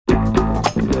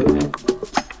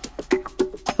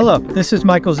Hello, this is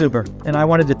Michael Zuber, and I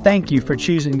wanted to thank you for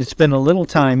choosing to spend a little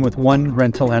time with one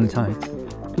rental at a time.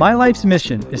 My life's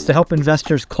mission is to help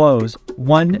investors close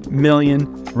 1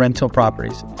 million rental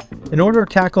properties. In order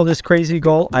to tackle this crazy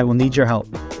goal, I will need your help.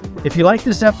 If you like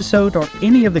this episode or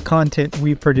any of the content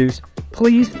we produce,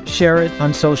 please share it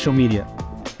on social media.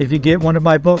 If you get one of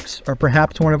my books or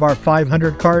perhaps one of our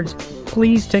 500 cards,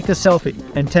 please take a selfie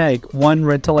and tag one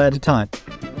rental at a time.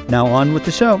 Now on with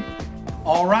the show.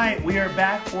 All right, we are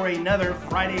back for another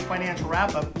Friday Financial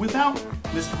Wrap-Up without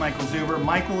Mr. Michael Zuber.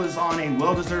 Michael is on a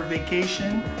well-deserved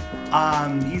vacation.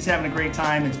 He's having a great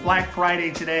time. It's Black Friday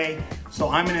today, so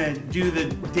I'm going to do the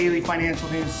daily financial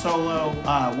news solo.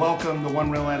 Welcome the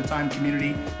One Rental at a Time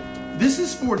community. This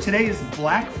is for today is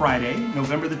Black Friday,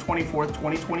 November the 24th,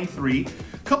 2023.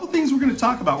 A couple things we're going to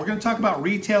talk about. We're going to talk about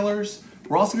retailers.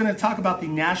 We're also going to talk about the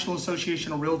National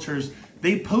Association of Realtors.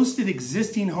 They posted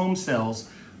existing home sales.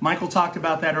 Michael talked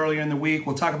about that earlier in the week.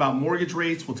 We'll talk about mortgage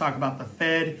rates. We'll talk about the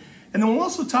Fed. And then we'll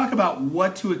also talk about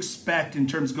what to expect in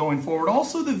terms going forward.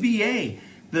 Also the VA,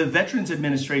 the Veterans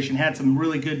Administration, had some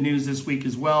really good news this week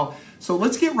as well. So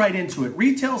let's get right into it.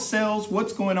 Retail sales,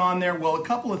 what's going on there? Well, a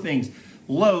couple of things.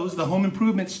 Lowe's, the home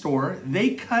improvement store,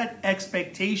 they cut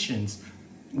expectations.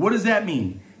 What does that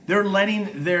mean? They're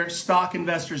letting their stock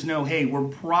investors know, hey, we're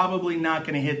probably not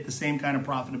going to hit the same kind of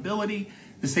profitability,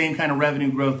 the same kind of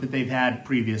revenue growth that they've had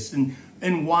previous. And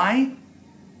why?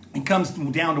 It comes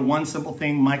down to one simple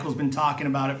thing. Michael's been talking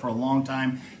about it for a long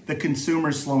time. The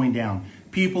consumer's slowing down.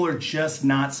 People are just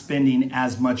not spending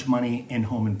as much money in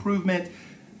home improvement.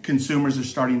 Consumers are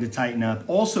starting to tighten up.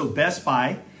 Also, Best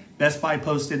Buy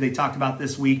posted, they talked about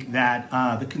this week, that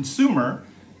the consumer,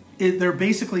 they're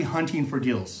basically hunting for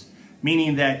deals.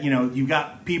 Meaning that, you've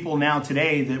got people now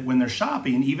today that when they're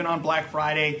shopping, even on Black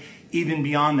Friday, even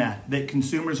beyond that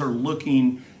consumers are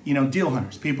looking, deal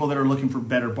hunters, people that are looking for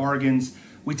better bargains.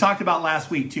 We talked about last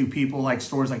week too, people like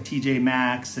stores like TJ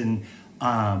Maxx and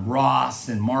Ross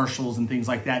and Marshalls and things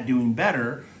like that doing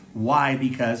better. Why?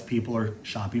 Because people are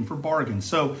shopping for bargains.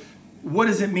 So what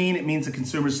does it mean? It means the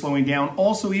consumer is slowing down.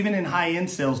 Also, even in high-end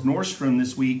sales, Nordstrom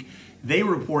this week, they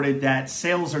reported that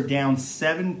sales are down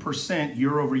 7%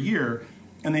 year over year.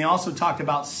 And they also talked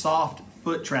about soft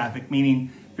foot traffic,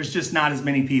 meaning there's just not as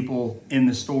many people in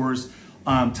the stores.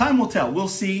 Time will tell. We'll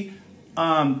see.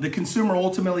 The consumer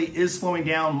ultimately is slowing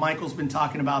down. Michael's been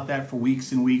talking about that for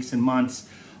weeks and weeks and months.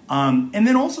 And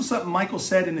then also something Michael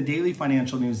said in the daily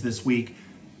financial news this week,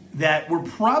 that we're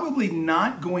probably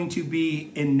not going to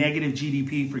be in negative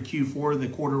GDP for Q4, the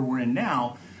quarter we're in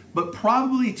now, but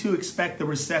probably to expect the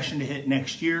recession to hit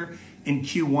next year in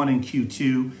Q1 and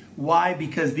Q2. Why?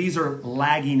 Because these are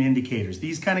lagging indicators.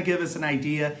 These kind of give us an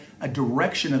idea, a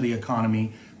direction of the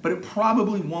economy, but it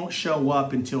probably won't show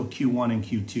up until Q1 and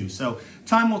Q2. So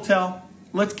time will tell.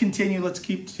 Let's continue. Let's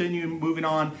continue moving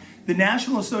on. The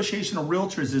National Association of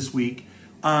Realtors this week,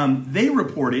 they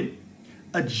reported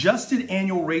adjusted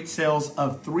annual rate sales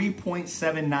of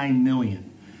 3.79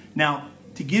 million. Now,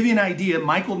 to give you an idea,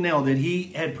 Michael nailed it.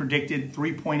 He had predicted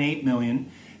 3.8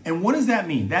 million. And what does that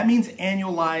mean? That means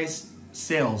annualized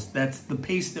sales. That's the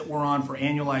pace that we're on for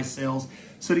annualized sales.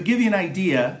 So to give you an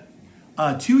idea,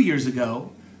 2 years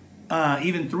ago,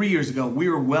 even 3 years ago, we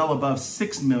were well above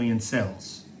 6 million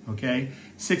sales, okay?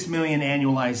 6 million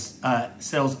annualized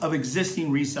sales of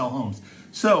existing resale homes.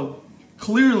 So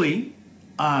clearly,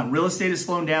 real estate is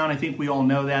slowing down. I think we all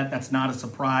know that. That's not a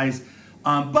surprise.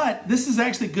 But this is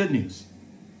actually good news.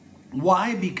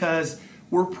 Why? Because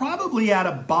we're probably at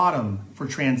a bottom for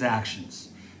transactions,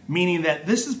 meaning that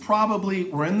this is probably,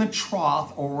 we're in the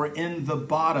trough or we're in the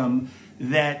bottom,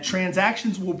 that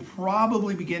transactions will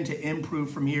probably begin to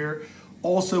improve from here.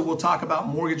 Also, we'll talk about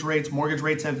mortgage rates. Mortgage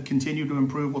rates have continued to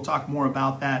improve. We'll talk more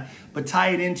about that, but tie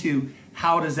it into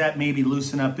how does that maybe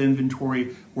loosen up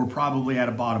inventory? We're probably at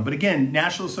a bottom. But again,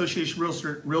 National Association of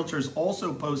Realtors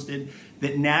also posted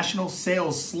that national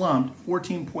sales slumped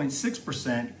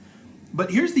 14.6%.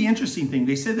 But here's the interesting thing.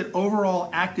 They said that overall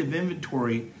active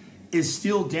inventory is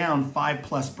still down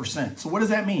 5+%. So what does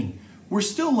that mean? We're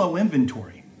still low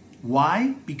inventory.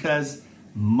 Why? Because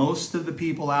most of the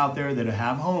people out there that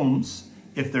have homes,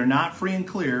 if they're not free and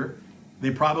clear,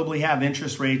 they probably have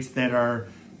interest rates that are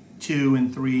 2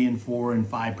 and 3 and 4 and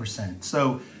 5%.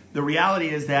 So the reality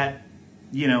is that,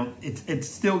 it's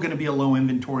still going to be a low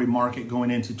inventory market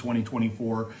going into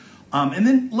 2024. And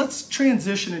then let's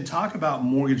transition and talk about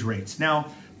mortgage rates. Now,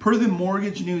 per the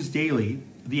Mortgage News Daily,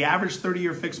 the average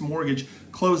 30-year fixed mortgage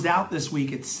closed out this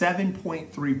week at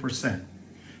 7.3%.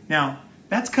 Now,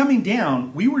 that's coming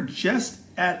down. We were just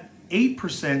at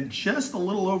 8% just a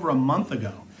little over a month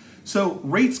ago. So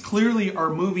rates clearly are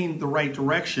moving the right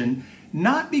direction.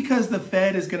 Not because the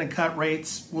Fed is going to cut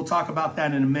rates. We'll talk about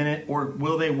that in a minute. Or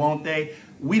will they, won't they?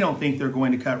 We don't think they're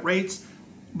going to cut rates.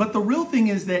 But the real thing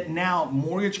is that now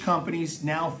mortgage companies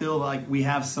now feel like we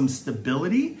have some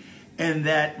stability, and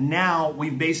that now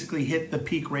we've basically hit the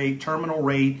peak rate, terminal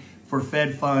rate for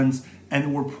Fed funds,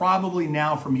 and we're probably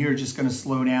now from here just going to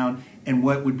slow down, and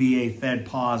what would be a Fed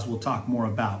pause we'll talk more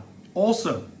about.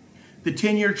 Also, the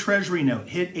 10-year Treasury note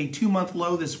hit a 2-month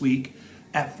low this week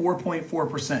at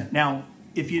 4.4%. Now,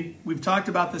 we've talked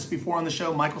about this before on the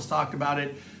show, Michael's talked about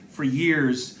it for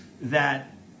years,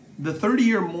 that the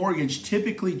 30-year mortgage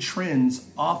typically trends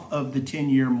off of the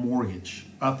 10-year mortgage,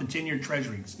 off the 10-year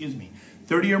Treasury,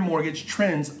 30-year mortgage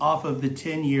trends off of the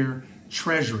 10-year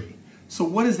Treasury. So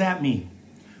what does that mean?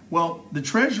 Well, the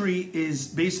Treasury is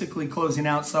basically closing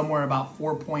out somewhere about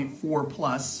 4.4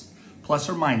 plus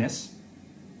or minus.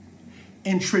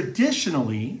 And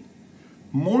traditionally,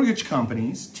 mortgage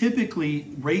companies,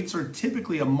 rates are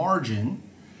typically a margin,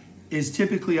 is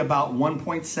typically about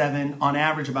 1.7, on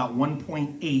average about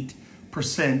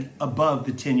 1.8% above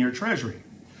the 10-year Treasury.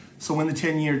 So when the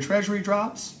 10-year Treasury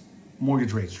drops,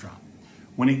 mortgage rates drop.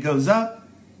 When it goes up,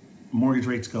 mortgage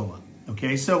rates go up.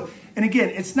 Okay, so, and again,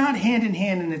 it's not hand in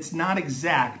hand and it's not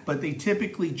exact, but they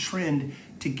typically trend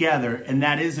together, and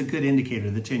that is a good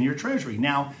indicator, the 10-year Treasury.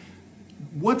 Now,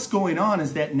 what's going on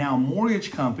is that now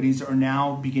mortgage companies are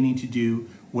now beginning to do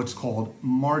what's called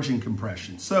margin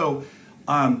compression. So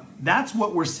that's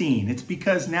what we're seeing. It's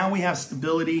because now we have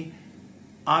stability.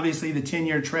 Obviously, the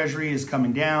 10-year Treasury is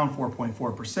coming down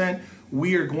 4.4%.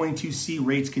 We are going to see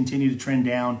rates continue to trend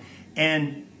down.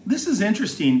 And this is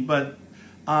interesting, but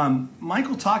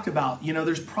Michael talked about,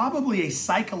 there's probably a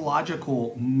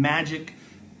psychological magic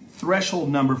threshold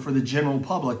number for the general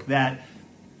public that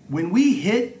when we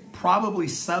hit probably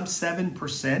sub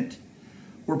 7%,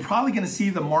 we're probably going to see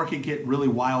the market get really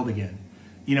wild again.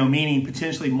 Meaning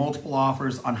potentially multiple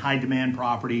offers on high demand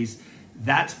properties.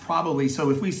 That's probably, so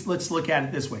let's look at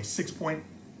it this way, 6.99,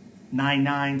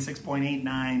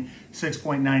 6.89,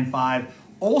 6.95.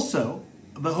 Also,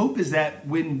 the hope is that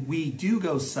when we do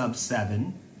go sub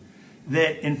 7,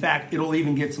 that in fact it'll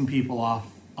even get some people off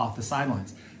the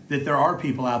sidelines. That there are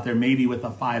people out there maybe with a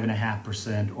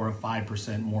 5.5% or a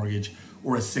 5% mortgage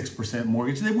or a 6%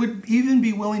 mortgage that would even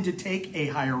be willing to take a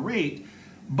higher rate,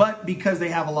 but because they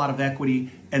have a lot of equity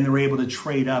and they're able to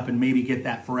trade up and maybe get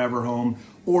that forever home,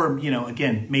 or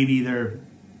again, maybe they're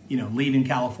leaving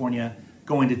California,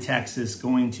 going to Texas,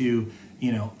 going to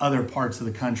other parts of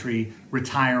the country,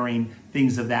 retiring,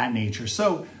 things of that nature.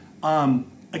 So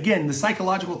again, the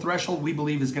psychological threshold we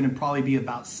believe is going to probably be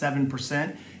about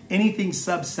 7%. Anything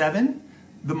sub 7,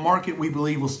 the market we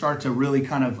believe will start to really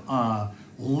kind of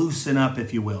loosen up,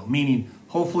 if you will, meaning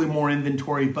hopefully more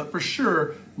inventory, but for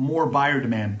sure more buyer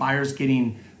demand, buyers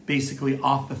getting basically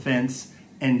off the fence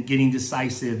and getting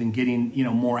decisive and getting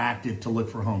more active to look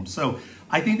for homes. So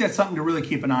I think that's something to really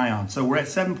keep an eye on. So we're at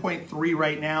 7.3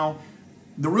 right now.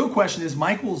 The real question is,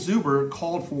 Michael Zuber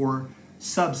called for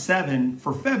sub 7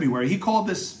 for February. He called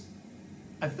this,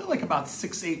 I feel like about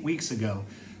 6-8 weeks ago.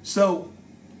 So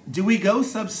do we go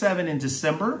sub 7 in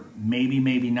December? Maybe,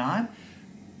 maybe not.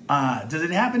 Does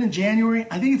it happen in January?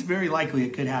 I think it's very likely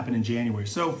it could happen in January.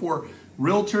 So for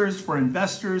realtors, for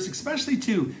investors, especially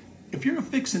too, if you're a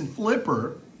fix and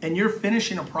flipper and you're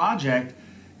finishing a project,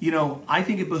 I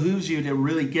think it behooves you to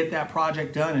really get that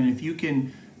project done. And if you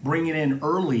can bring it in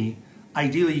early,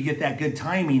 ideally you get that good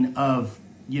timing of,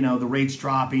 the rates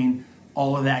dropping,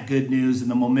 all of that good news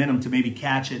and the momentum to maybe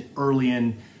catch it early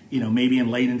in, maybe in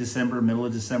late in December, middle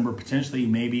of December, potentially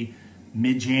maybe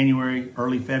mid-January,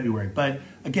 early February. But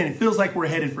again, it feels like we're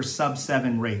headed for sub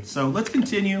 7 rates. So let's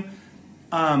continue.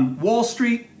 Wall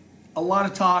Street, a lot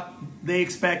of talk. They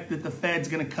expect that the Fed's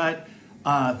going to cut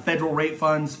federal rate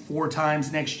funds 4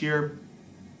 times next year.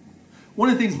 One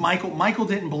of the things Michael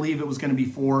didn't believe it was going to be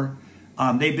 4.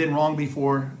 They've been wrong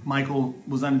before. Michael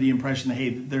was under the impression that, hey,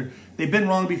 they've been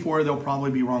wrong before, they'll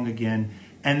probably be wrong again.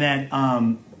 And that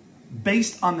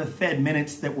based on the Fed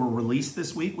minutes that were released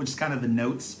this week, which is kind of the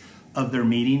notes of their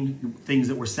meeting, things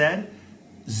that were said,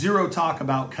 zero talk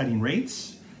about cutting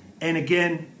rates. And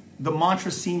again, the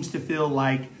mantra seems to feel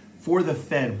like for the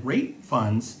Fed rate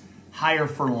funds, higher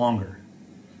for longer.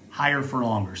 Higher for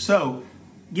longer. So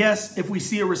yes, if we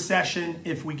see a recession,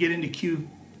 if we get into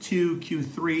Q2,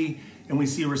 Q3, and we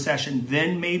see a recession,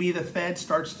 then maybe the Fed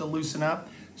starts to loosen up,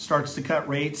 starts to cut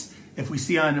rates. If we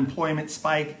see an unemployment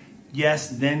spike, yes,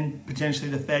 then potentially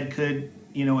the Fed could,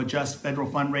 adjust federal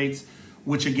fund rates,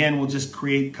 which again will just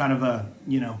create kind of a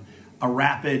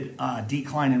rapid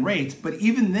decline in rates. But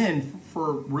even then,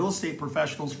 for real estate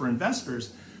professionals, for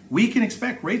investors, we can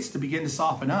expect rates to begin to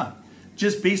soften up.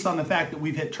 just based on the fact that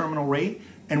we've hit terminal rate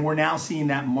and we're now seeing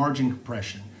that margin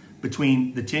compression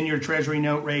between the 10-year Treasury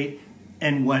note rate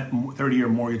and what 30-year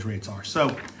mortgage rates are.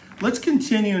 So let's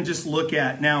continue and just look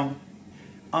at now.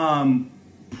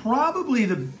 Probably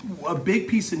a big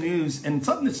piece of news and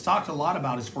something that's talked a lot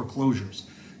about is foreclosures.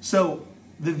 So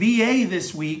the VA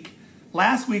this week,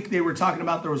 last week they were talking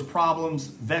about there was problems,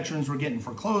 veterans were getting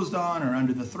foreclosed on or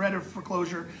under the threat of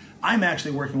foreclosure. I'm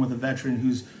actually working with a veteran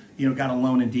who's got a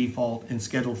loan in default and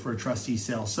scheduled for a trustee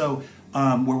sale. So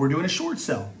where we're doing a short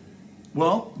sale.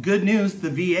 Well, good news, the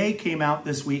VA came out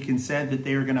this week and said that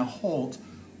they are going to halt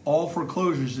all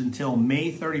foreclosures until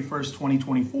May 31st,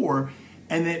 2024,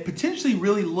 and that potentially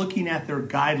really looking at their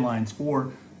guidelines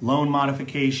for loan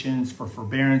modifications, for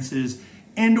forbearances,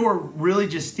 and or really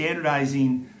just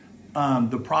standardizing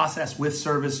the process with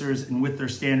servicers and with their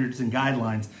standards and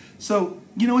guidelines. So,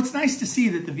 it's nice to see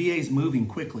that the VA is moving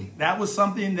quickly. That was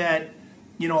something that,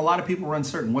 a lot of people were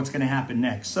uncertain what's going to happen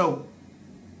next. So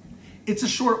it's a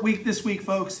short week this week,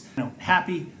 folks.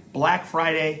 Happy Black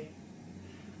Friday.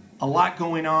 A lot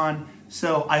going on.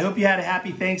 So I hope you had a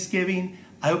happy Thanksgiving.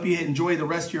 I hope you enjoy the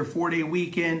rest of your 4-day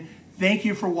weekend. Thank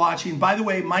you for watching. By the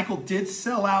way, Michael did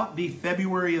sell out the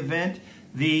February event,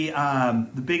 the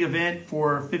big event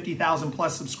for 50,000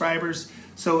 plus subscribers.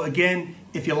 So again,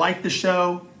 if you like the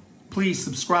show, please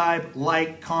subscribe,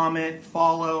 like, comment,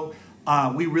 follow.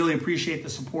 We really appreciate the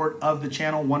support of the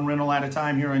channel, One Rental at a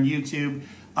Time here on YouTube.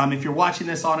 If you're watching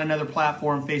this on another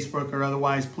platform, Facebook or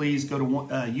otherwise, please go to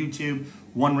YouTube,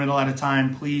 One Rental at a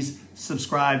Time. Please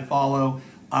subscribe, follow.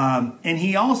 And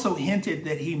he also hinted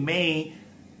that he may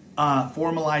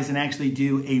formalize and actually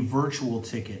do a virtual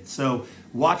ticket. So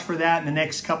watch for that in the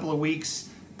next couple of weeks,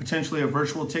 potentially a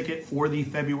virtual ticket for the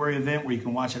February event where you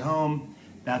can watch at home.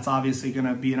 That's obviously going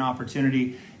to be an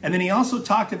opportunity. And then he also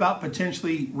talked about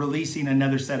potentially releasing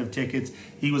another set of tickets.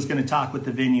 He was going to talk with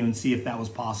the venue and see if that was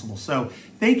possible. So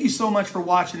thank you so much for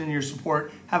watching and your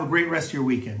support. Have a great rest of your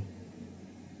weekend.